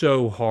is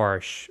so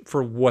harsh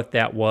for what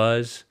that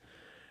was.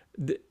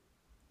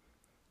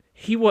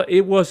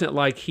 It wasn't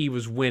like he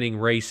was winning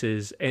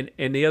races, and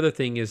the other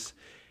thing is,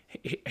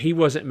 he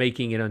wasn't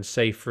making it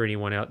unsafe for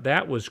anyone else.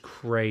 That was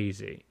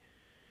crazy.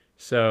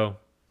 So,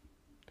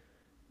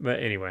 but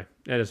anyway,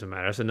 that doesn't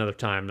matter. That's another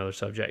time, another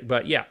subject.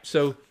 But yeah,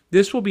 so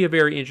this will be a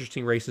very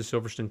interesting race in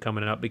Silverstone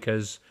coming up,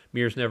 because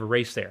Mir's never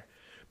raced there.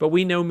 But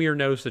we know Mir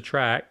knows the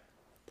track,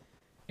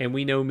 and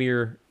we know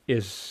Mir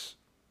is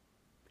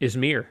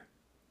Mir.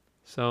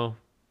 So,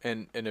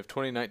 and if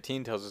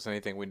 2019 tells us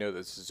anything, we know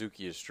that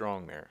Suzuki is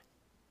strong there.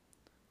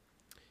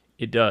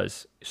 It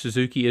does.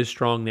 Suzuki is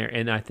strong there,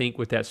 and I think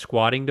with that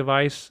squatting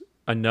device,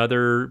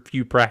 another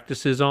few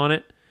practices on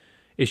it,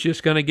 it's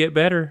just going to get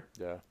better.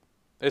 Yeah.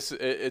 This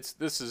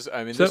is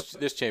I mean So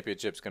this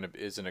championship's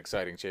is an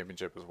exciting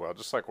championship as well,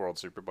 just like World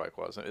Superbike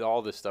was.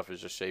 All this stuff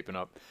is just shaping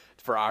up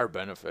for our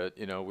benefit.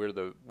 You know, we're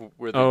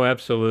oh,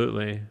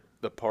 absolutely.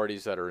 the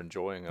parties that are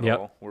enjoying it Yep.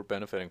 all. We're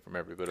benefiting from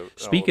every bit of all of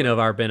Speaking it. of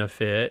our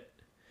benefit,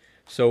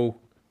 so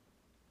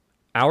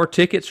our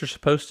tickets are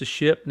supposed to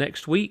ship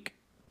next week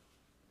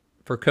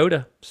for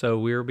Coda. So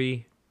we'll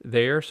be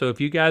there. So if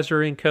you guys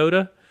are in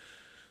Coda,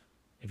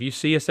 if you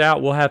see us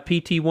out, we'll have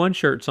PT1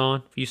 shirts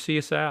on. If you see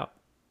us out,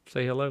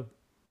 say hello.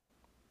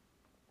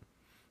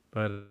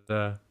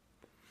 But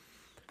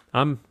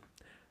I'm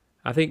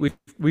I think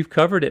we've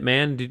covered it,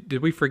 man.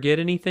 Did we forget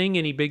anything?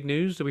 Any big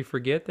news? Did we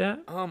forget that?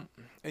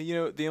 You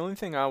know, the only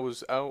thing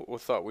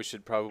thought we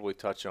should probably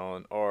touch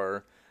on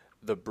are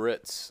the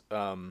Brits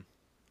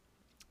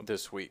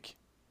this week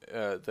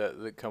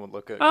that come and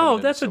look at Oh, coming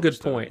into that's a good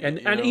Silverstone.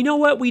 point. And you know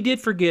what? We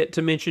did forget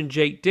to mention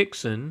Jake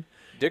Dixon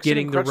Dixon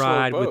getting and the Crutchlow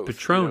ride with both,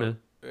 Petrona.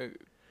 you know.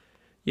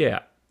 Yeah.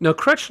 No,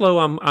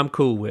 Crutchlow I'm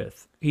cool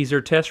with. He's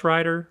their test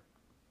rider.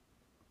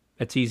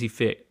 That's easy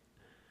fit.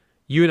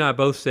 You and I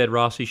both said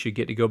Rossi should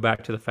get to go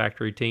back to the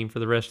factory team for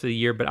the rest of the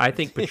year, but I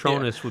think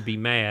Petronas would be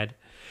mad.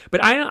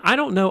 But I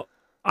don't know.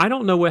 I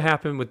don't know what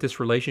happened with this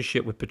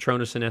relationship with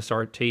Petronas and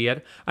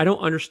SRT. I don't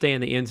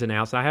understand the ins and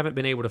outs. I haven't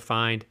been able to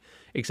find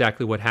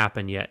exactly what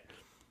happened yet.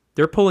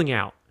 They're pulling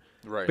out.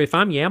 Right. But if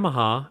I'm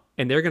Yamaha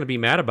and they're going to be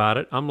mad about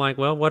it, I'm like,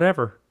 well,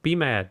 whatever. Be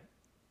mad.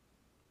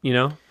 You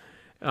know?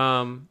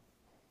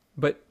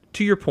 But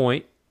to your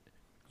point,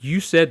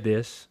 you said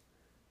this.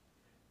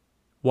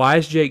 Why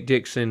is Jake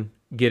Dixon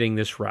getting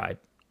this ride?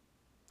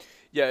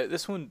 Yeah,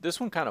 this one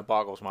kind of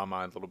boggles my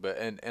mind a little bit,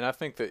 and I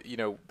think that, you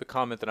know, the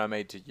comment that I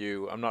made to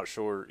you, I'm not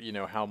sure, you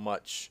know, how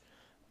much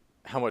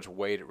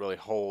weight it really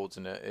holds,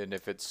 and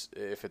if it's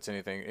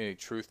any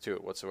truth to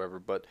it whatsoever.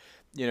 But,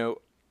 you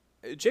know,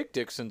 Jake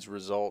Dixon's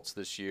results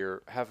this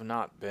year have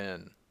not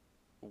been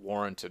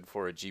warranted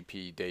for a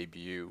GP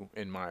debut,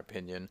 in my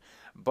opinion.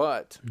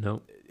 But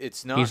No.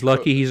 it's not. He's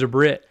lucky he's a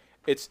Brit.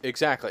 It's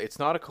exactly. It's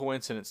not a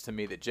coincidence to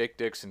me that Jake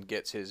Dixon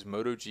gets his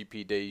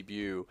MotoGP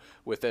debut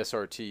with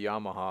SRT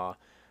Yamaha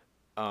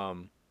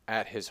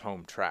at his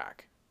home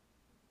track.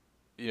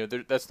 You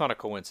know, that's not a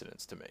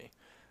coincidence to me.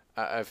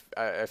 I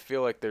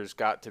feel like there's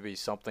got to be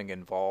something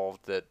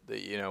involved that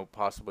you know,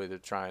 possibly they're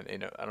trying. You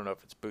know, I don't know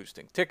if it's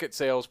boosting ticket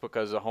sales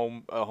because a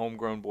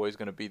homegrown boy is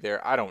going to be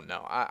there. I don't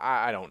know.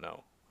 I don't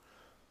know.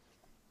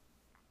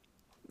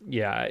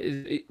 Yeah,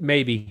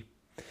 maybe.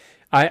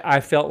 I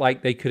felt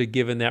like they could have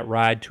given that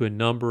ride to a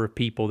number of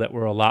people that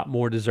were a lot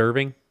more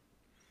deserving.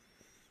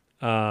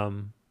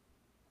 But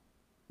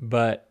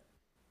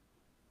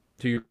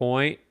to your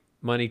point,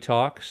 money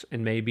talks,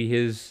 and maybe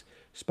his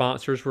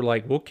sponsors were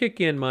like, "We'll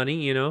kick in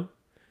money," you know.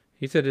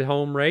 He said a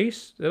home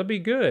race, that'll be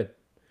good.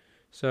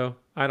 So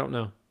I don't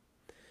know,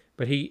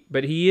 but he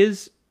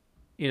is,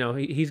 you know,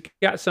 he's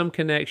got some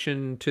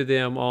connection to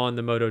them on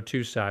the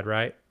Moto2 side,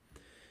 right?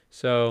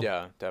 So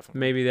Yeah, definitely.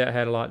 maybe that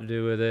had a lot to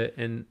do with it,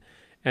 and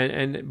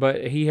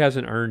but he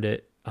hasn't earned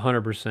it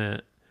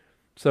 100%.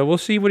 So we'll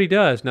see what he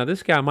does. Now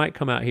this guy might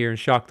come out here and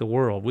shock the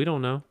world. We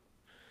don't know.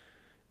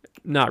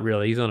 Not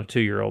really. He's on a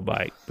 2-year-old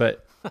bike,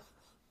 but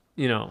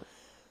you know,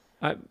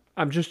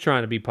 I'm just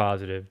trying to be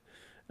positive.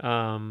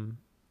 But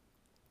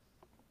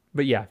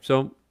yeah,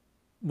 so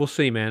we'll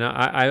see, man.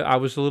 I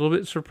was a little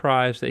bit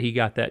surprised that he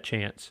got that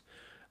chance.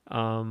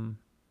 I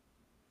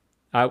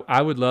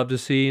would love to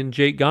see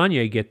Jake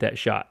Gagne get that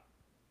shot.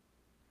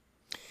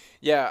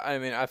 Yeah, I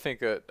mean, I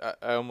think I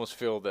almost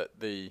feel that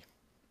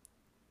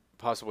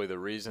possibly the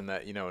reason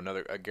that, you know,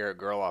 Garrett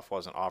Gerloff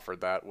wasn't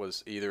offered that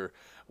was either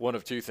one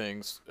of two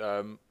things.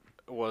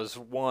 Was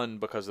one,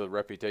 because of the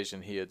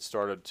reputation he had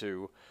started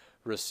to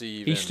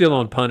receive. He's still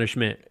on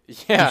punishment.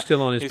 Yeah, he's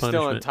still on his he's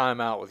punishment. still in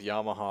timeout with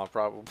Yamaha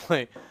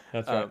probably.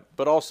 That's right.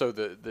 But also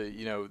the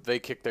you know, they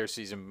kicked their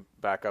season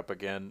back up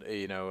again,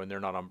 you know, and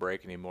they're not on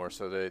break anymore.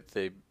 So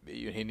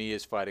he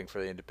is fighting for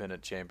the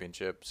independent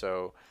championship.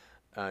 So.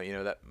 You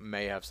know, that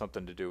may have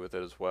something to do with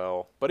it as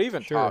well. But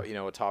even Sure.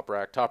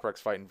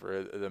 Toprak's fighting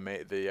for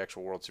the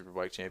actual World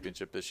Superbike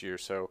Championship this year.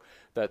 So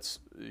that's,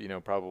 you know,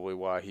 probably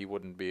why he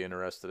wouldn't be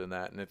interested in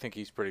that. And I think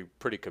he's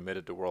pretty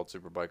committed to World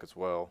Superbike as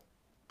well.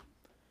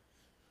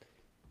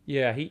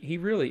 Yeah, he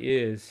really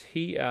is.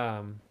 He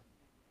doesn't.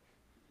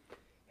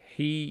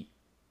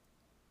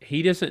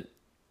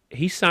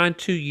 He signed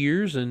 2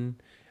 years,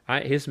 and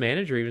his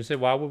manager even said,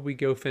 "Why would we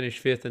go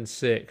finish 5th and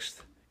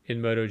 6th in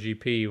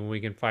MotoGP when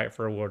we can fight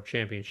for a world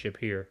championship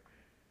here?"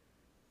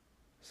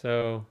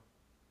 So,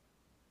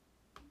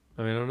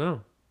 I mean, I don't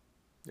know.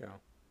 Yeah,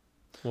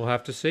 We'll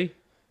have to see.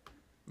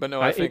 but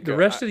no, I think the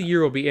rest of the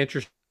year will be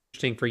interesting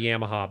for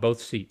Yamaha,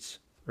 both seats,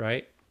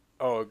 right?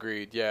 Oh,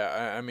 agreed.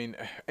 Yeah, I mean,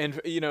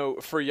 and you know,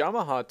 for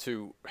Yamaha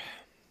to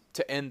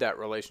end that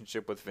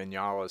relationship with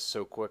Vinales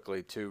so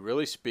quickly too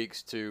really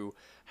speaks to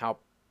how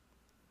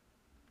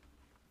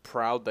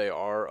proud they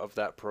are of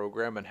that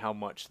program and how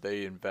much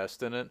they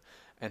invest in it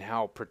and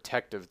how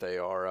protective they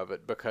are of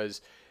it,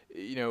 because,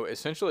 you know,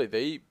 essentially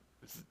they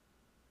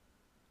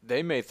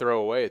may throw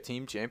away a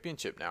team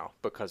championship now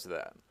because of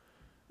that.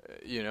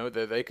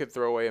 they could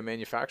throw away a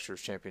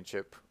manufacturer's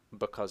championship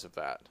because of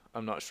that.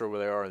 I'm not sure where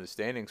they are in the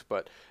standings,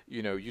 but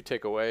you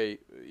take away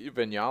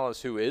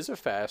Vinales, who is a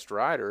fast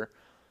rider.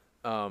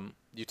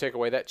 You take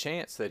away that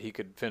chance that he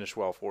could finish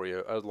well for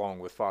you along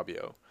with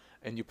Fabio,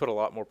 and you put a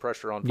lot more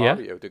pressure on Yeah.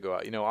 Fabio to go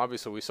out.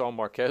 Obviously we saw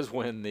Marquez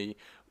win the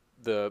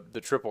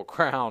Triple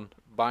Crown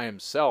by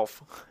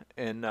himself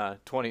in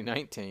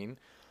 2019,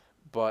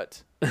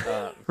 but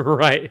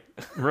Right.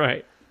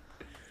 Right.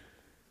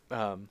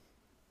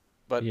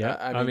 but Yeah.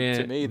 I mean,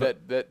 to me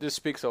that just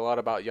speaks a lot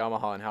about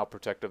Yamaha and how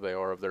protective they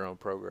are of their own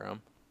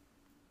program.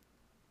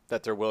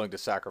 That they're willing to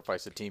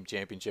sacrifice a team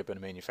championship and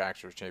a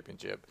manufacturer's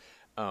championship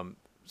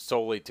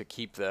solely to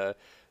keep the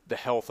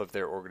health of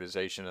their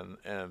organization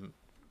and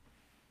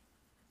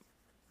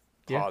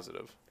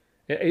positive.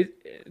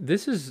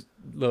 This is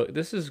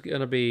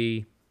going to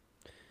be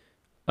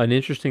an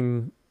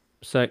interesting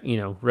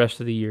rest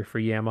of the year for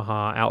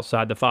Yamaha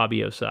outside the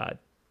Fabio side.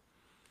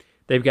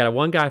 They've got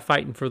one guy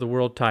fighting for the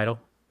world title,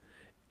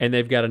 and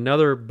they've got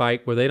another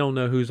bike where they don't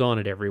know who's on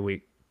it every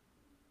week.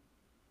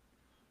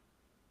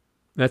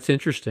 That's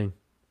interesting.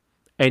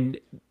 And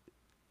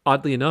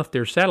oddly enough,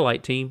 their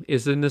satellite team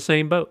is in the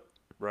same boat.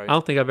 Right. I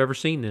don't think I've ever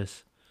seen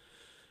this.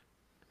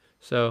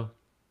 So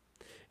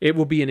it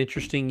will be an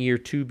interesting year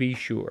to be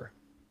sure.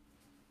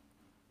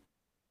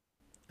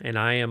 And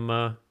I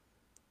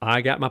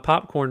got my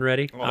popcorn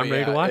ready. I'm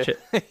ready to watch it.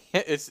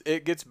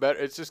 It gets better.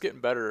 It's just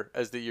getting better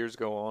as the years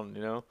go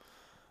on,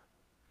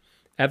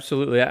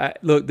 Absolutely.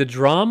 Look, the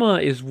drama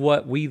is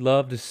what we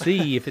love to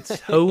see. If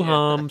it's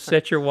ho-hum,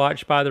 set your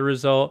watch by the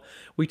result.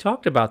 We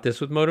talked about this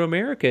with Moto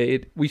America.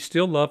 We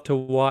still love to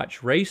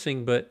watch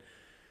racing, but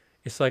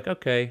it's like,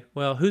 okay,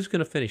 well, who's going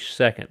to finish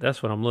second?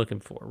 That's what I'm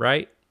looking for,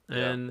 right?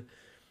 Yeah.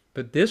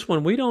 But this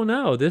one, we don't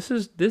know. This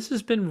has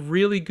been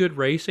really good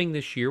racing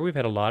this year. We've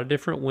had a lot of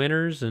different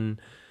winners and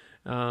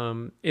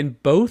in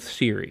both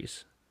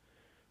series.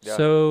 Yeah.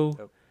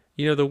 So,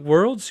 the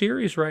World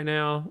Series right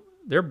now,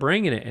 they're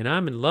bringing it, and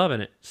I'm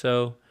loving it.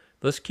 So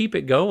let's keep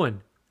it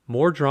going.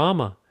 More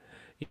drama.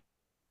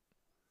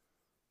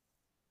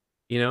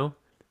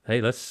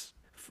 Hey,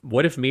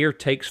 what if Mir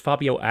takes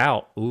Fabio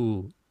out?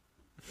 Ooh.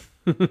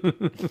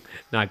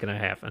 Not going to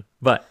happen.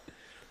 But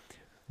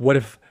what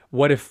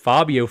if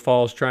Fabio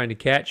falls trying to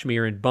catch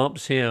Mir and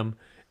bumps him,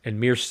 and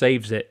Mir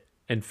saves it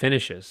and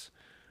finishes?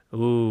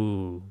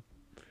 Ooh.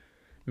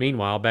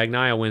 Meanwhile,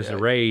 Bagnaia wins the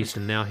race,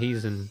 and now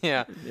he's in.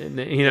 Yeah. You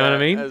know what I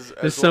mean?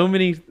 There's so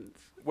many.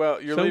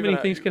 Well, many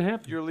things can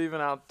happen. You're leaving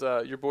out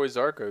your boy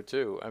Zarco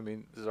too. I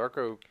mean,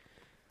 Zarco,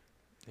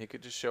 he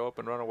could just show up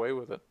and run away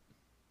with it.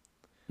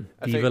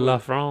 Vive la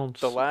France!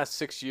 The last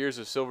 6 years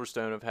of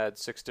Silverstone have had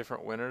 6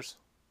 different winners.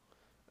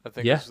 I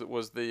think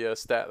was the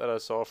stat that I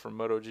saw from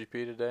MotoGP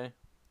today.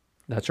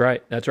 That's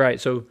right.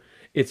 So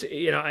it's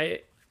I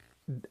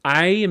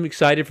am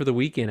excited for the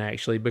weekend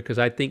actually, because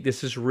I think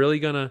this is really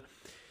gonna.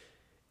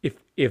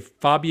 If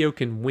Fabio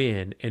can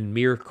win and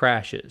Mir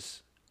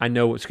crashes, I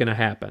know what's going to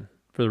happen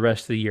for the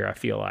rest of the year, I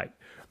feel like.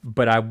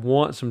 But I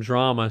want some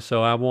drama,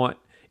 so I want,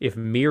 if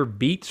Mir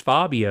beats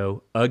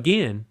Fabio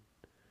again,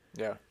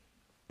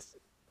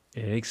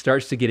 it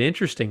starts to get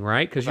interesting,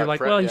 right? Because you're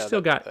like, he's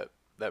still got...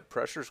 That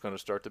pressure's going to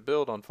start to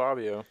build on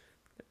Fabio.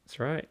 That's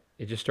right.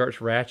 It just starts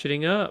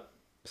ratcheting up.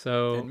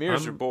 So and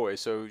Mir's your boy,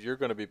 so you're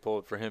going to be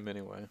pulled for him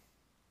anyway.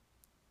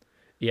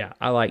 Yeah,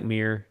 I like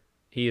Mir.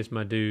 He is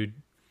my dude.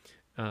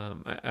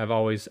 I've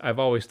always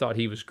thought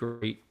he was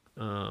great,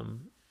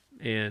 and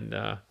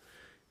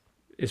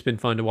it's been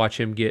fun to watch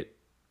him get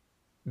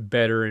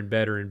better and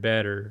better and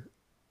better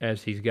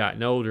as he's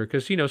gotten older.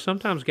 Because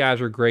sometimes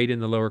guys are great in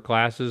the lower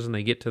classes and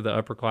they get to the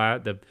upper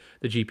class, the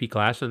GP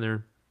class,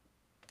 and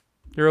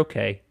they're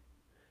okay.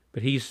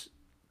 But he's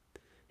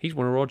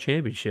won a world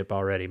championship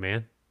already,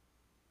 man.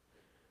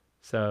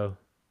 So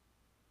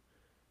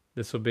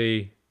this will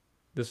be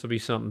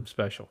something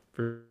special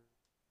for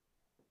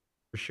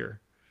sure.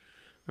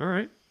 All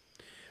right.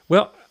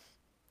 Well,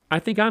 I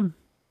think I'm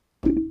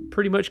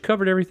pretty much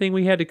covered everything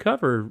we had to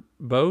cover.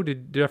 Bo,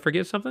 did I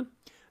forget something?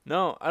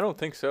 No, I don't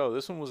think so.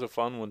 This one was a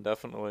fun one,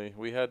 definitely.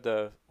 We had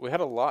a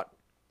lot.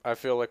 I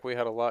feel like we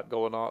had a lot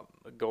going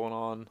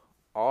on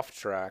off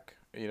track.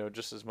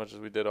 Just as much as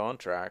we did on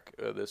track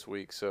this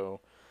week.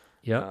 So,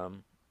 yeah.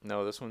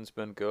 No, this one's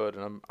been good,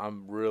 and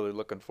I'm really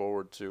looking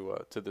forward to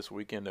this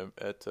weekend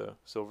at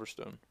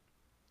Silverstone.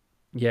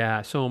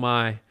 Yeah, so am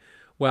I.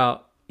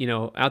 Well,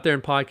 out there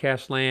in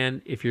podcast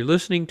land, if you're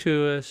listening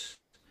to us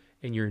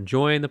and you're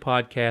enjoying the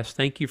podcast,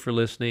 thank you for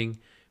listening.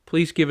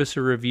 Please give us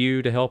a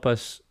review to help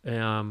us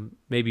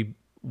maybe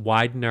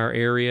widen our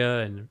area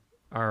and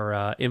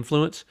our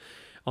influence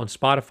on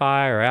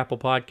Spotify or Apple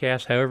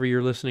Podcasts, however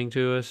you're listening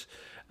to us.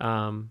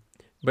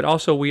 But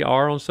also, we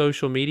are on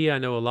social media. I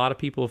know a lot of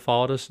people have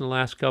followed us in the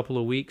last couple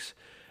of weeks.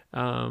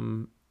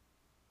 Parked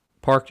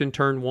and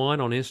Turn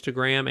 1 on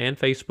Instagram and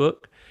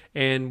Facebook.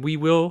 And we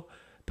will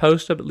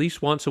post up at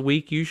least once a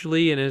week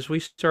usually, and as we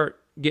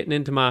start getting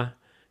into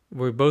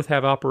we both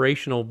have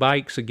operational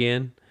bikes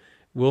again,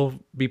 we'll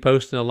be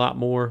posting a lot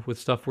more with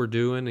stuff we're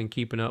doing and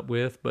keeping up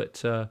with.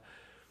 But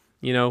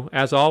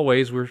as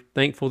always, we're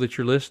thankful that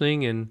you're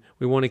listening, and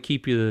we want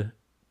to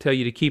tell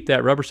you to keep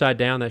that rubber side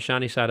down, that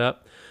shiny side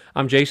up.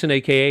 I'm Jason,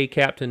 a.k.a.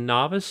 Captain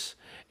Novice,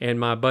 and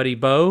my buddy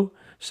Bo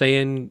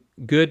saying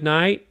good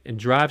night and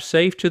drive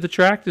safe to the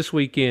track this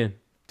weekend.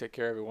 Take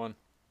care, everyone.